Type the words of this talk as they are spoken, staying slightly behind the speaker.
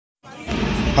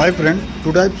Hi friend,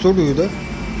 today I showed you the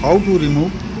how to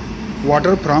remove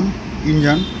water from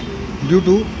engine due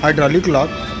to hydraulic lock.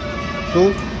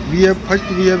 So we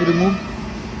have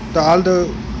removed all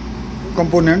the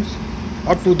components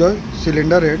up to the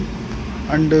cylinder head,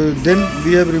 and then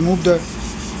we have removed the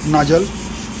nozzle,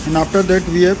 and after that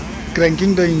we have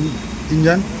cranking the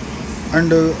engine,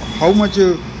 and how much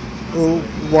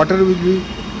water will be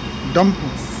dumped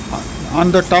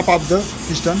on the top of the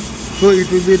piston, so it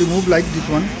will be removed like this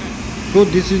one. So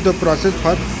this is the process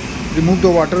for remove the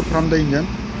water from the engine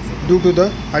due to the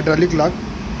hydraulic lock.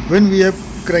 When we have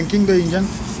cranking the engine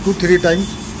 2-3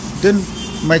 times, then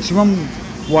maximum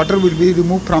water will be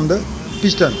removed from the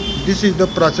piston. This is the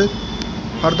process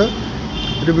for the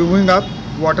removing of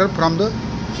water from the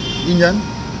engine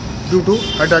due to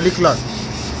hydraulic lock.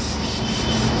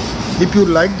 If you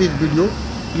like this video,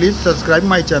 please subscribe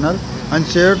my channel and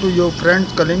share to your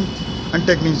friends, colleagues and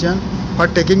technician for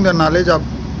taking the knowledge of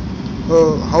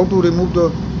how to remove the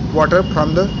water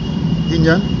from the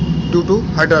engine due to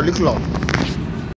hydraulic lock.